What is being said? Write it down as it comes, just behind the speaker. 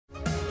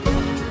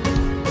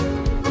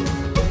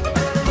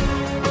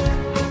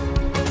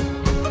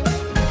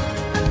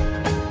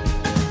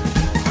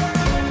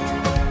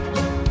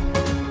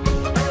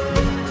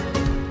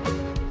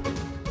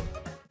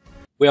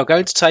We are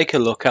going to take a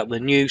look at the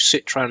new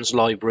SITRANS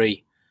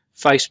Library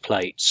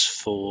faceplates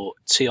for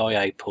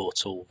TIA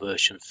Portal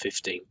version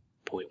 15.1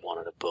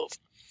 and above.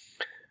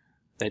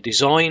 They're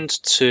designed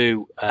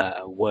to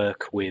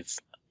work with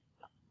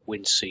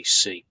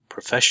WinCC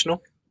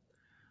Professional,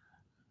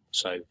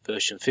 so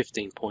version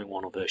 15.1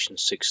 or version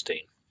 16.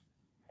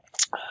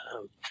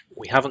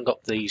 We haven't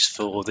got these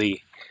for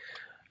the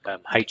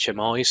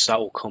HMIs, that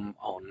will come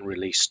on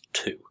release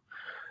 2.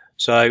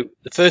 So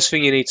the first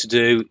thing you need to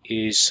do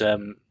is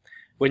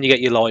when you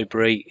get your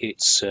library,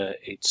 it's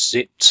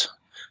zipped.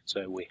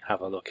 So we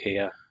have a look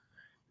here.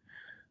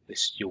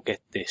 You'll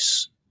get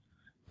this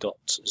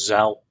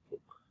 .zal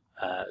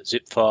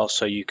zip file,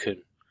 so you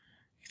can,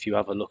 if you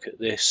have a look at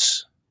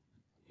this,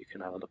 you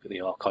can have a look at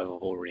the archive.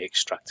 I've already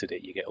extracted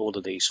it. You get all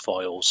of these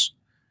files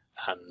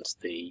and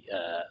the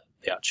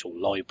actual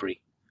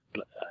library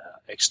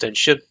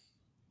extension.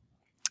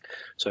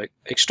 So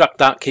extract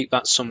that, keep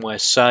that somewhere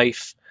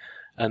safe,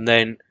 and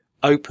then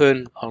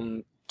open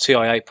on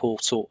TIA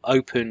Portal,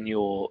 open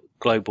your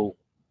global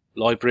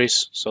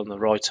libraries, so on the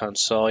right hand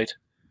side,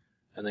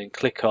 and then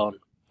click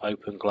on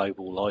Open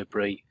Global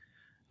Library,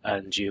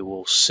 and you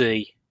will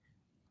see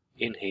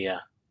in here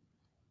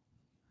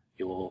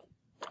your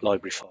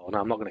library file.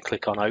 Now I'm not going to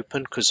click on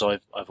Open because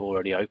I've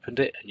already opened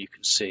it, and you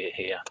can see it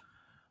here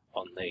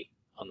on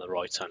the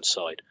right hand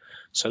side.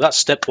 So that's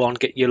step one,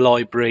 get your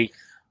library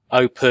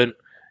open.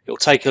 It'll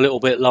take a little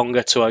bit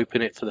longer to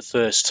open it for the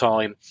first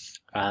time,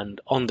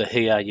 and under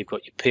here you've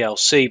got your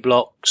PLC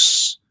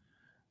blocks,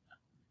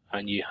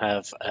 and you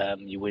have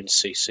your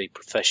WinCC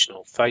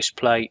Professional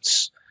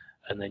faceplates,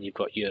 and then you've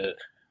got your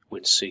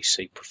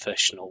WinCC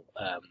Professional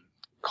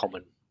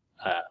common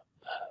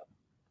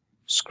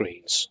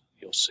screens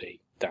you'll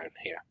see down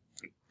here,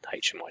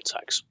 HMI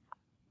tags.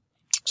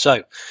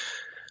 So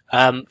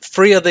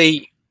 3 of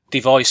the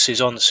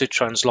devices on the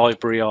SITRANS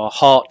library are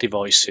HART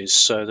devices,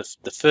 so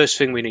the first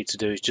thing we need to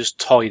do is just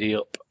tidy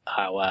up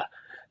our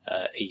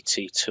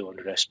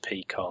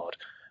ET200SP card.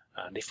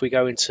 And if we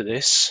go into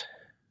this,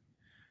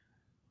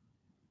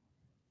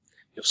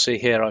 you'll see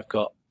here I've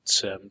got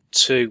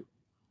 2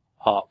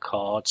 HART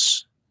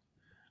cards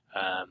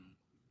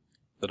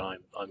that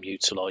I'm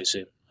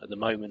utilising. At the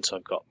moment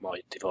I've got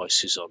my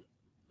devices on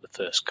the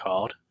first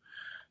card,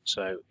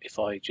 so if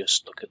I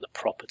just look at the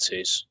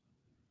properties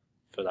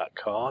for that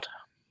card,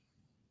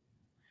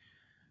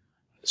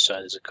 so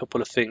there's a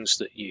couple of things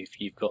that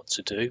you've got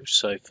to do.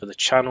 So for the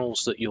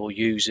channels that you're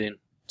using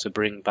to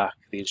bring back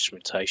the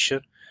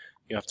instrumentation,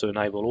 you have to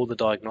enable all the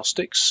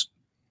diagnostics,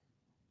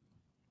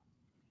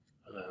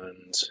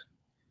 and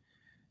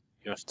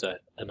you have to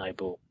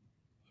enable,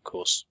 of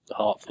course, the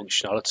HART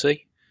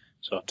functionality.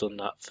 So I've done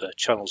that for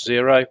channel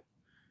 0,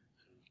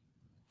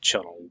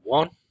 channel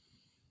 1,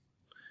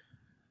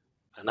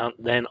 and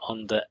then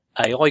on the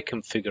AI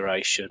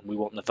configuration we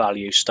want the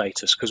value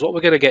status, because what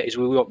we're going to get is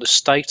we want the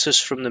status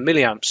from the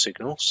milliamp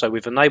signal. So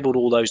we've enabled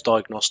all those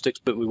diagnostics,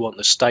 but we want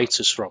the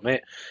status from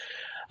it,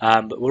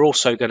 but we're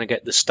also going to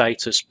get the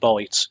status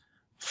byte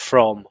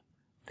from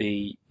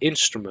the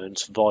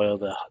instrument via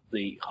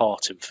the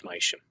HART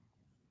information.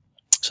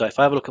 So if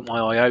I have a look at my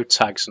IO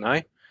tags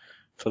now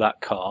for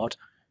that card,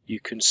 you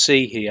can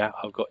see here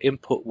I've got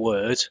input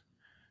word,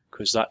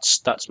 because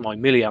that's my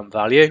milliamp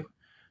value.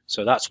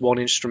 So that's one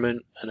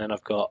instrument, and then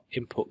I've got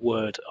input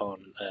word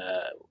on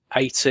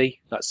 80,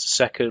 that's the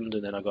second,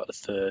 and then I've got the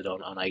third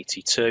on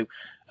 82,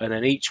 and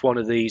then each one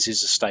of these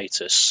is a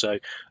status. So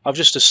I've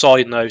just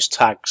assigned those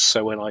tags,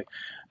 so when I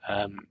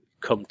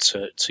come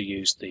to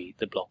use the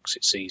blocks,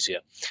 it's easier.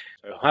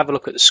 So I'll have a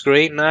look at the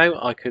screen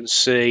now. I can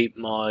see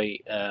my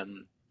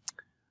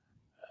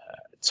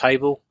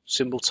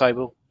symbol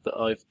table that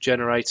I've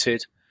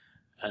generated,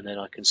 and then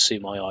I can see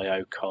my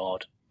IO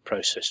card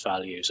process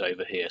values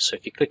over here. So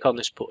if you click on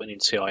this button in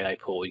TIA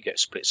Portal, you get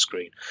split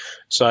screen.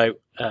 So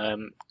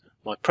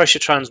my pressure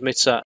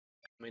transmitter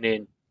coming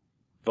in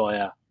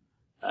via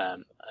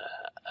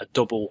a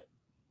double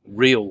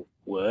real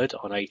word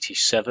on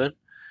 87,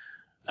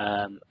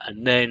 and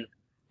then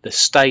the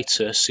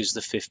status is the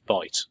 5th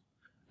byte,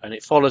 and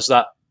it follows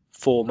that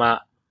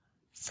format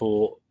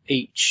for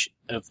each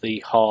of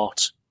the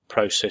HART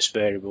process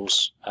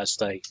variables as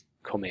they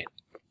come in.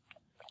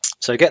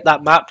 So get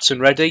that mapped and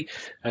ready,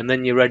 and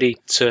then you're ready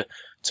to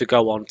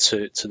go on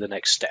to the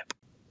next step.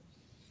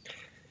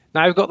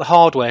 Now we've got the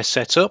hardware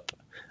set up.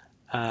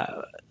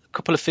 A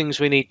couple of things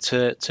we need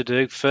to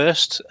do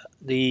first.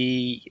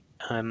 The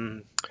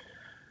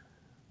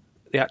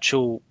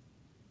actual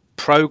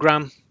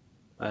program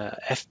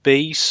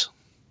FBs,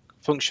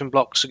 function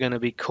blocks, are going to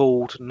be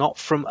called not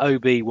from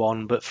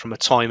OB1 but from a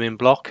timing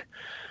block.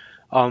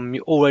 I'm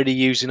already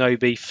using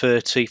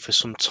OB30 for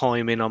some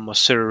timing on my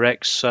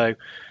Sirarex, so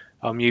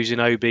I'm using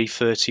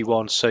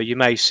OB31, so you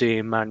may see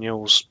in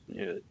manuals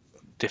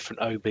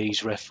different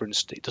OBs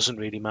referenced. It doesn't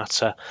really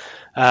matter.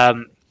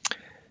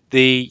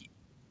 The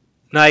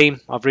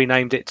name, I've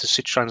renamed it to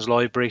SITRANS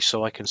Library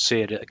so I can see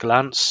it at a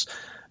glance.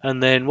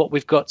 And then what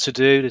we've got to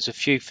do, there's a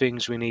few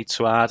things we need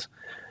to add.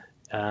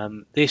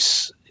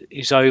 This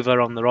is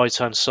over on the right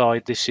hand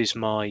side. This is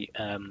my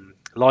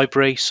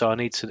library, so I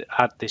need to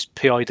add this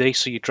PID.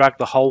 So you drag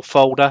the whole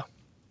folder,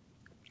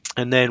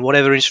 and then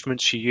whatever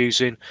instruments you're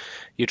using,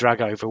 you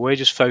drag over. We're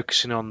just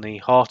focusing on the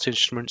HART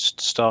instruments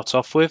to start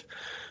off with.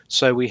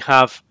 So we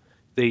have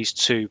these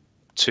two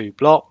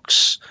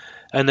blocks,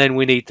 and then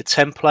we need the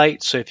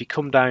template. So if you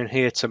come down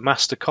here to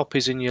master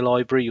copies in your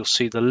library, you'll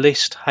see the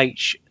list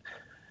HMI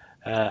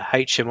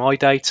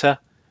data.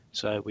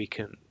 So we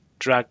can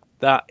drag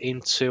that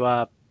into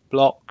our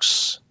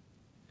blocks,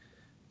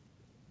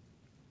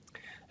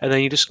 and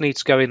then you just need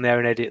to go in there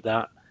and edit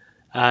that,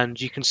 and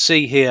you can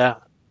see here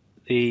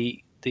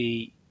the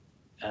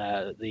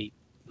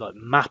like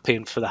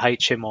mapping for the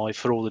HMI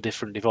for all the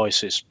different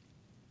devices.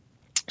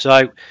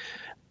 So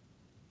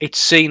it's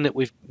seen that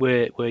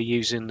we're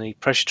using the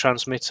pressure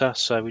transmitter,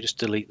 so we just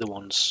delete the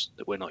ones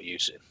that we're not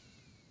using.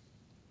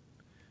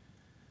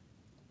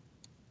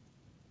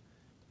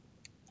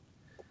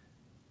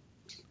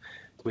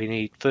 We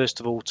need first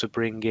of all to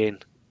bring in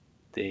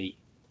the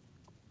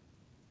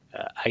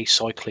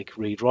acyclic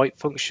read-write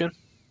function,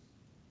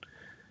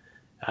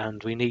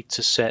 and we need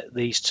to set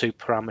these two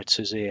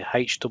parameters here,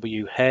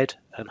 HW head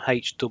and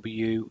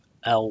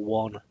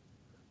HWL1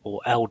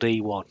 or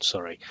LD1,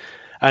 sorry,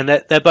 and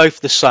they're both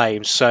the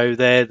same. So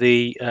they're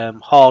the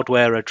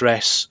hardware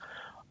address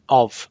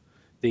of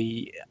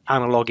the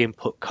analog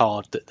input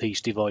card that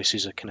these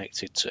devices are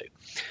connected to.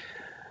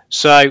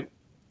 So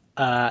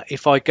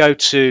if I go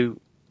to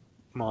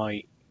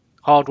my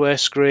hardware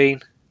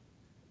screen,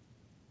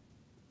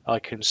 I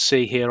can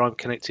see here I'm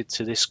connected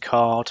to this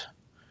card,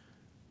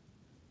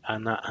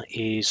 and that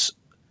is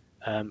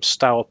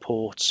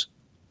Stourport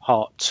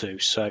HART 2.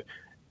 So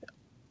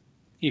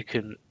you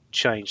can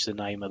change the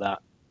name of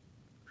that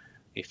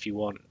if you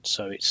want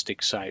so it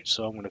sticks out.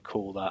 So I'm going to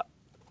call that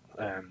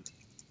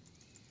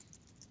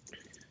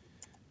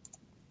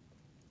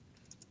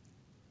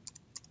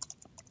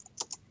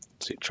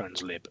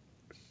SITRANS Lib.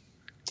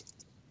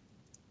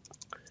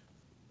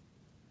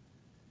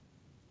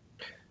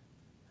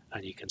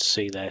 And you can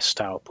see there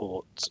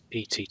Stourport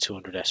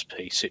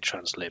ET200SP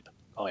SITRANS Lib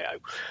IO,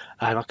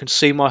 and I can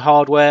see my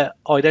hardware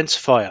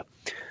identifier.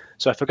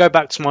 So if I go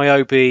back to my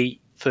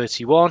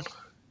OB31,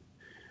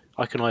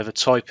 I can either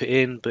type it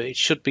in, but it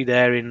should be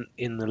there in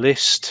the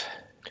list.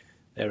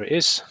 There it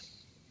is,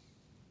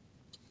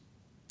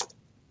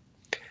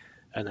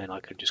 and then I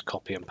can just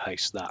copy and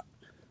paste that,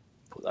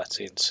 put that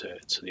into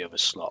the other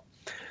slot.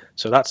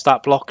 So that's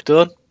that block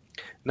done.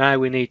 Now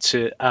we need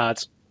to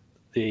add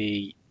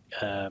the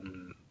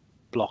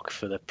block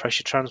for the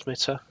pressure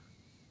transmitter,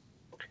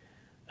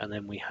 and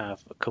then we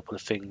have a couple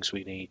of things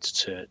we need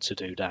to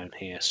do down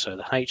here. So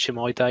the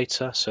HMI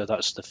data, so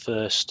that's the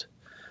first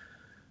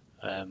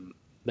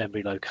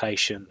memory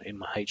location in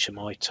my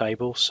HMI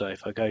table. So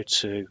if I go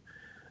to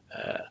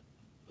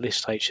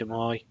list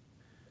HMI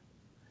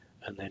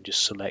and then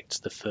just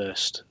select the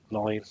first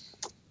line,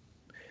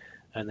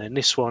 and then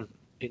this one,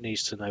 it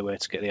needs to know where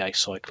to get the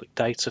acyclic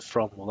data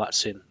from. Well,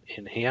 that's in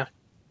here.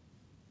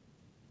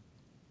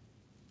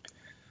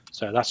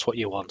 So that's what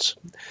you want.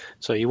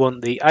 So you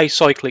want the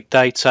acyclic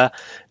data.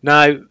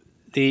 Now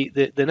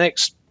the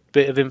next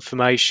bit of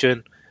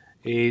information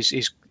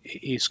is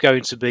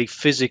going to be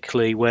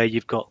physically where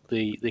you've got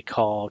the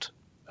card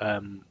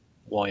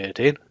wired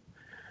in,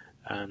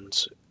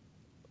 and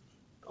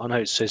I know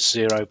it says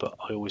 0, but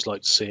I always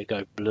like to see it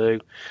go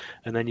blue.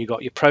 And then you've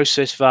got your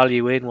process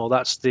value in. Well,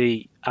 that's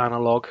the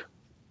analog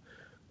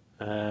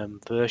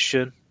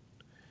version.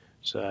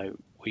 So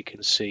we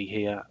can see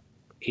here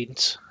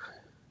int.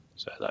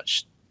 So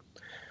that's,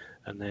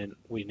 and then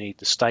we need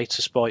the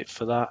status byte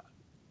for that.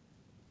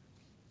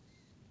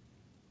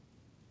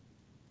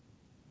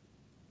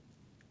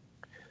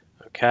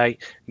 Okay,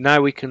 now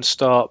we can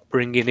start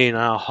bringing in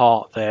our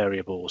HART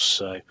variables.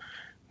 So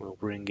we'll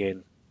bring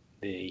in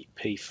the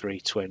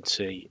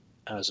P320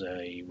 as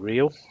a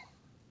real.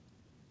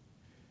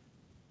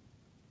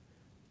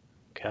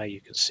 Okay, you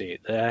can see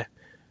it there.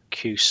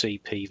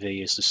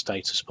 QCPV is the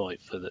status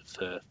byte for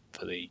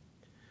the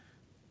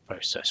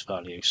process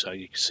value. So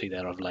you can see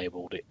there I've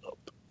labelled it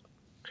up.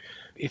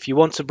 If you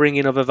want to bring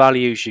in other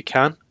values, you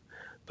can,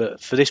 but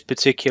for this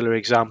particular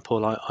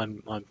example,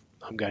 I'm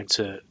going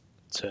to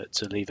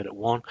leave it at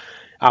 1.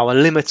 Our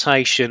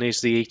limitation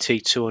is the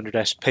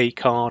ET200SP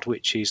card,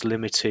 which is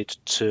limited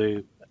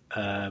to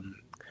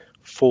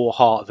 4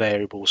 HART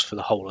variables for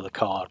the whole of the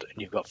card,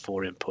 and you've got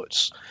 4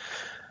 inputs.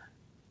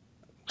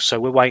 So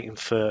we're waiting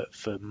for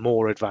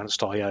more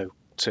advanced I/O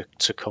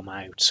to come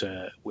out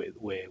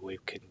where we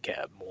can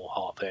get more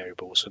HART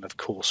variables, and of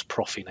course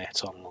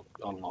Profinet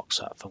unlocks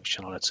that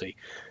functionality.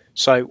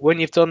 So when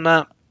you've done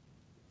that,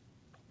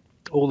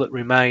 all that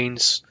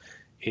remains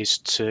is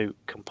to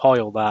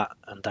compile that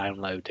and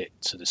download it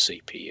to the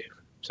CPU.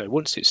 So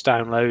once it's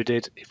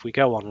downloaded, if we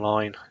go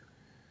online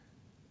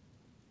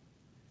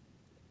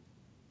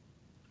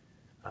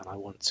and I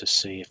want to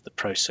see if the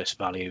process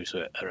values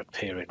are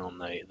appearing on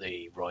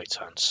the right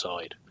hand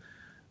side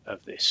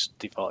of this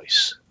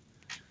device.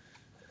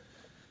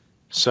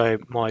 So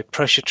my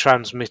pressure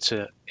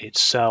transmitter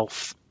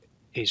itself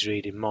is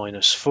reading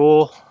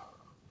 -4,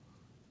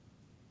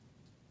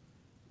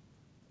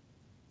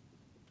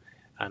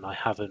 and I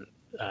haven't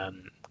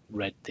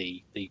read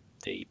the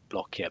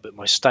block yet, but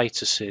my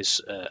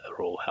statuses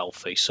are all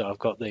healthy, so I've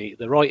got the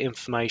right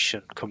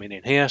information coming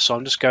in here. So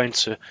I'm just going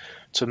to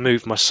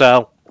move my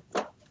cell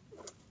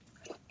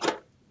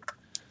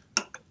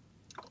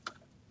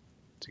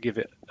to give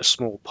it a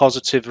small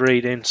positive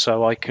reading,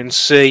 so I can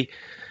see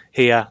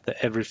here that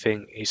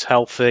everything is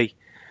healthy,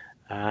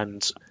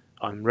 and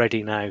I'm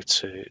ready now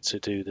to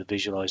do the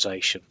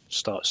visualization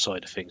start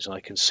side of things, and I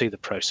can see the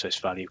process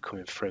value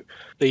coming through.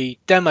 The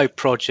demo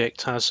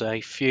project has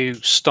a few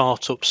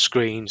startup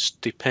screens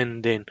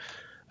depending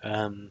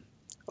on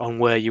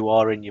where you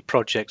are in your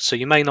project, so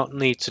you may not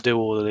need to do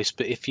all of this,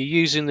 but if you're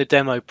using the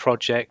demo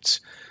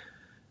project,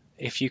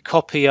 if you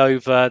copy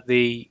over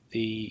the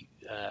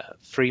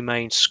three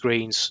main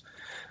screens,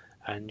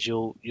 and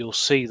you'll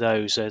see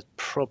those are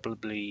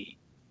probably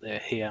they're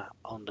here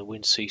on the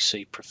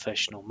WinCC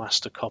Professional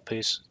Master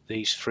Copies,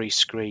 these three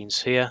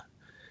screens here.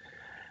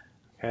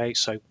 Okay,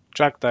 so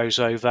drag those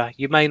over.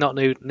 You may not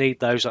need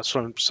those, that's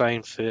what I'm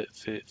saying for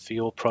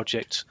your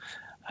project.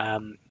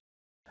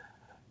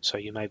 So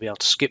you may be able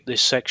to skip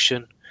this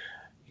section.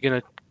 You're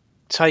going to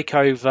take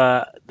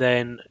over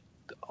then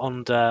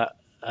under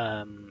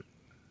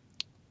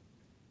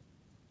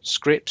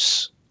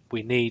scripts.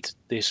 We need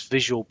this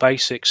Visual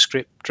Basic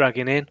script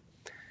dragging in,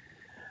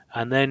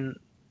 and then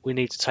we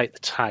need to take the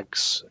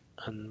tags,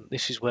 and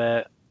this is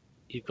where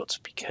you've got to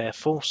be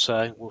careful.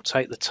 So we'll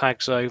take the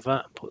tags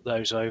over and put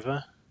those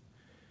over,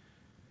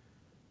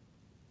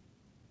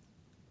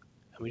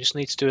 and we just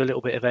need to do a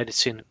little bit of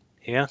editing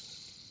here.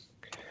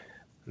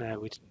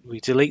 Now we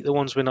delete the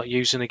ones we're not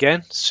using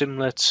again,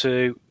 similar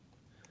to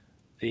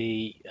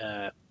the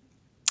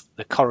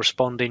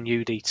corresponding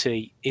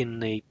UDT in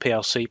the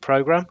PLC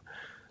program.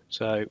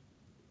 So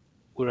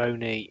we're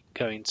only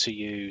going to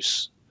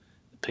use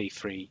the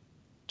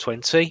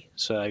P320,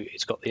 so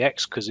it's got the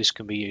X because this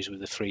can be used with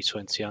the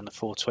 320 and the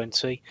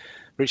 420.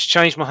 But it's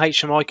changed my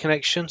HMI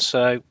connection,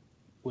 so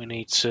we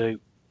need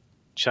to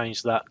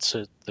change that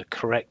to the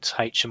correct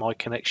HMI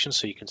connection,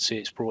 so you can see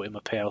it's brought in my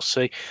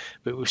PLC.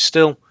 But we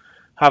still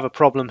have a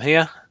problem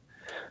here,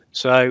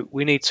 so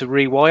we need to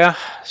rewire.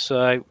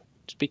 So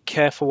just be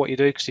careful what you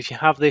do, because if you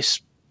have this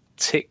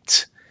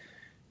ticked,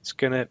 it's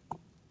going to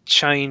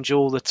change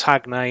all the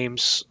tag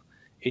names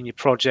in your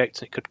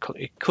project.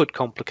 It could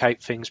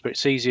complicate things, but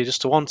it's easier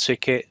just to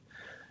untick it,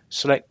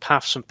 select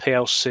paths and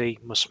PLC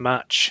must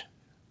match,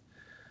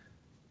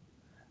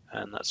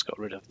 and that's got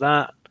rid of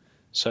that.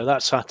 So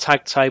that's our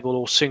tag table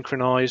all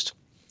synchronized.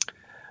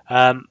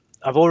 I've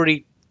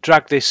already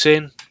dragged this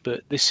in,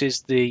 but this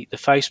is the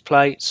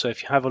faceplate. So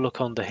if you have a look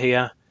under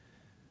here,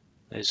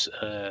 there's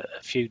a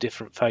few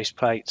different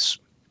faceplates,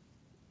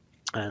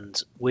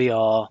 and we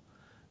are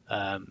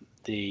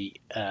the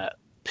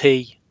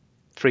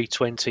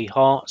P320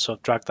 HART, so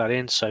I've dragged that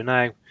in. So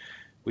now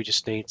we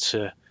just need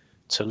to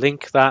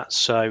link that.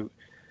 So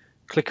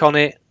click on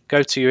it,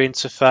 go to your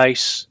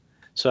interface.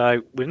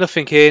 So with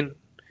nothing in,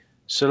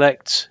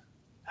 select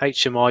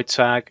HMI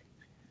tag,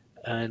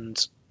 and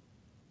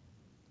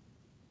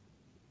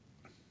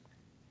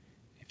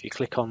if you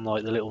click on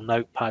like the little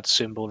notepad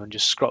symbol and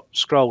just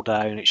scroll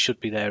down, it should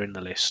be there in the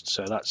list.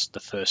 So that's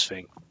the first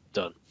thing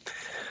done.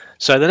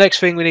 So the next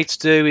thing we need to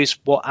do is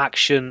what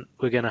action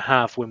we're going to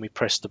have when we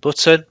press the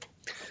button.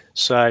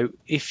 So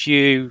if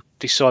you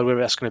decide whether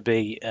that's going to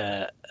be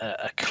a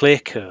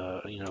click,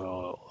 or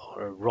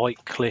a right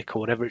click, or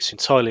whatever, it's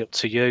entirely up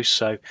to you.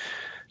 So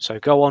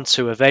go on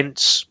to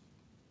events.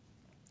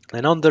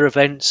 Then under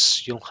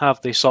events, you'll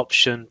have this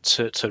option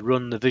to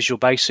run the Visual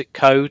Basic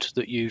code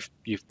that you've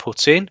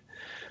put in.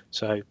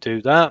 So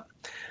do that,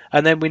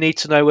 and then we need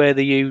to know where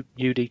the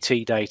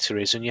UDT data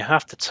is, and you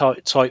have to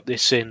type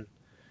this in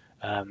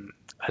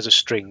as a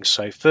string.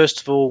 So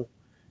first of all,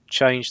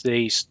 change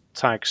these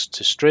tags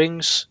to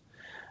strings.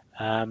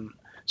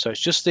 So it's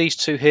just these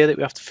two here that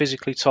we have to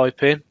physically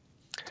type in.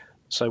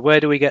 So where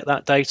do we get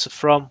that data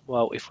from?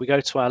 Well, if we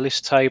go to our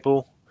list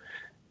table,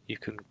 you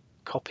can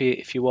copy it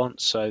if you want.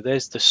 So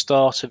there's the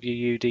start of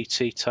your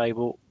UDT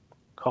table,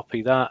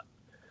 copy that,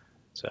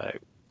 so,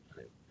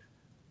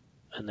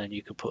 and then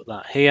you can put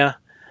that here,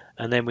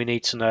 and then we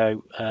need to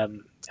know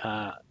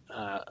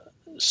our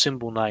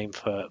symbol name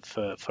for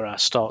our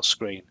start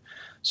screen.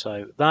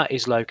 So that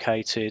is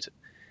located,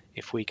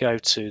 if we go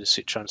to the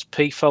SITRANS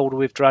P folder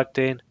we've dragged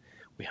in,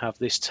 we have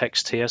this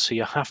text here, so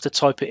you have to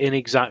type it in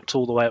exact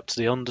all the way up to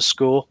the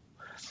underscore,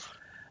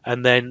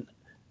 and then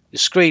the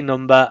screen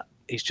number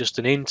is just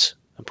an int,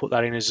 and put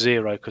that in as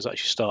 0 because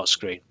that's your start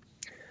screen.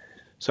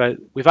 So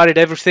we've added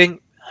everything.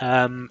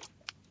 We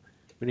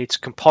need to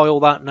compile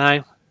that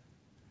now.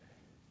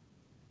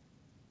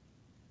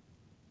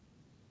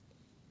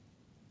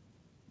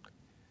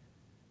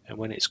 And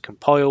when it's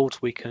compiled,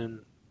 we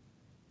can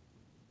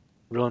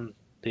run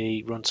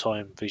the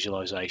runtime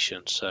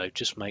visualization. So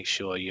just make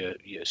sure you're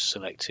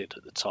selected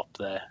at the top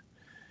there.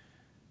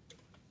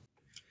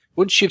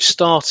 Once you've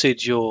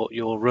started your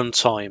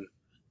runtime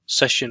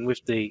session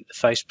with the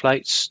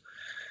faceplates,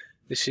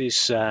 this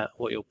is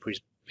what you'll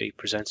be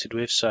presented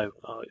with. So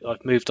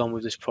I've moved on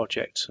with this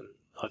project and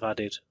I've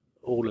added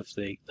all of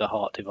the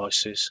HART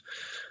devices.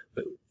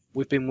 But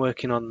we've been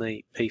working on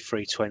the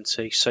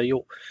P320, so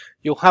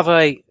you'll have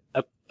a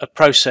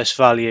process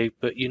value,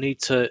 but you need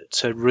to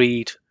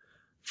read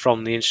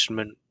from the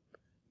instrument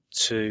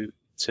to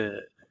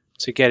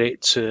get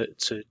it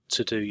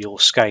to do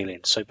your scaling.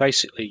 So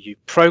basically you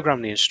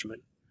program the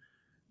instrument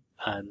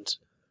and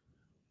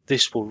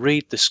this will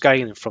read the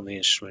scaling from the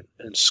instrument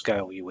and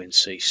scale your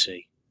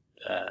WinCC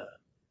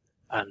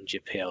and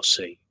your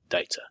PLC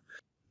data.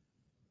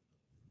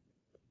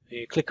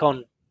 You click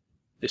on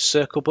this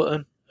circle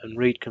button and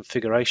read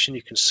configuration.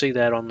 You can see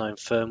their unknown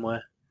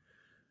firmware.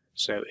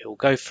 So it will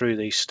go through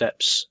these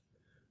steps,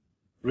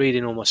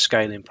 reading all my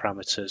scaling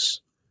parameters,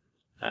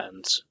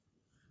 and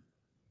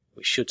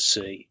we should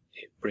see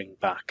it bring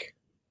back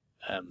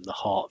the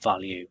HART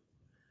value,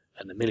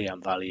 and the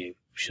milliamp value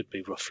should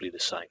be roughly the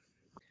same.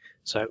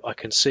 So I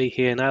can see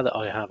here now that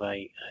I have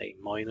a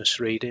minus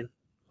reading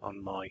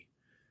on my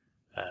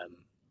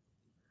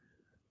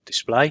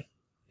display.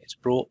 It's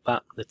brought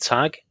back the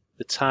tag.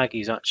 The tag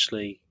is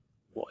actually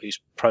what is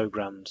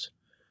programmed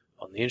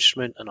on the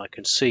instrument, and I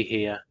can see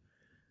here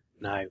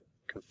now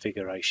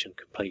configuration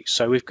complete.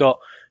 So we've got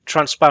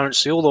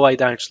transparency all the way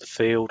down to the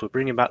field. We're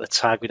bringing back the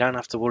tag. We don't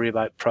have to worry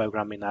about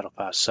programming that up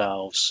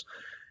ourselves.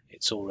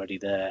 It's already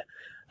there.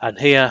 And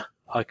here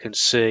I can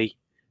see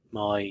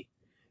my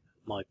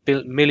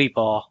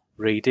millibar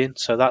reading.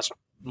 So that's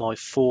my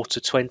 4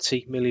 to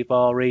 20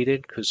 millibar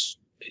reading, because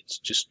it's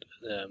just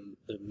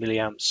the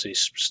milliamps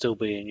is still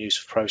being used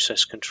for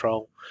process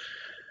control.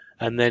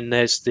 And then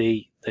there's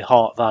the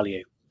HART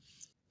value.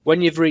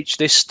 When you've reached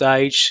this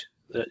stage,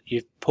 that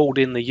you've pulled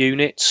in the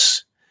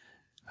units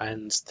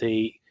and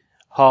the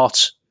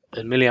HART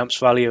and milliamps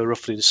value are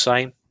roughly the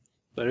same.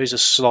 There is a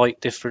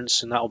slight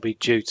difference, and that will be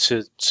due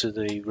to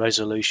the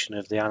resolution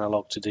of the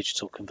analog to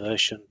digital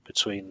conversion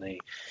between the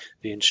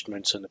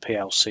instrument and the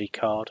PLC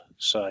card.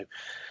 So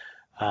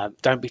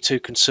don't be too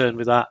concerned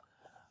with that.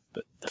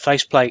 But the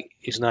faceplate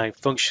is now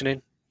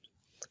functioning.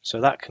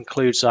 So that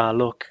concludes our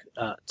look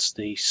at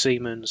the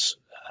Siemens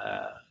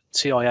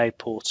TIA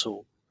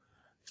portal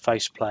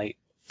faceplate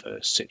for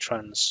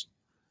SITRANS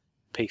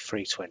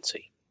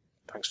P320.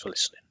 Thanks for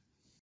listening.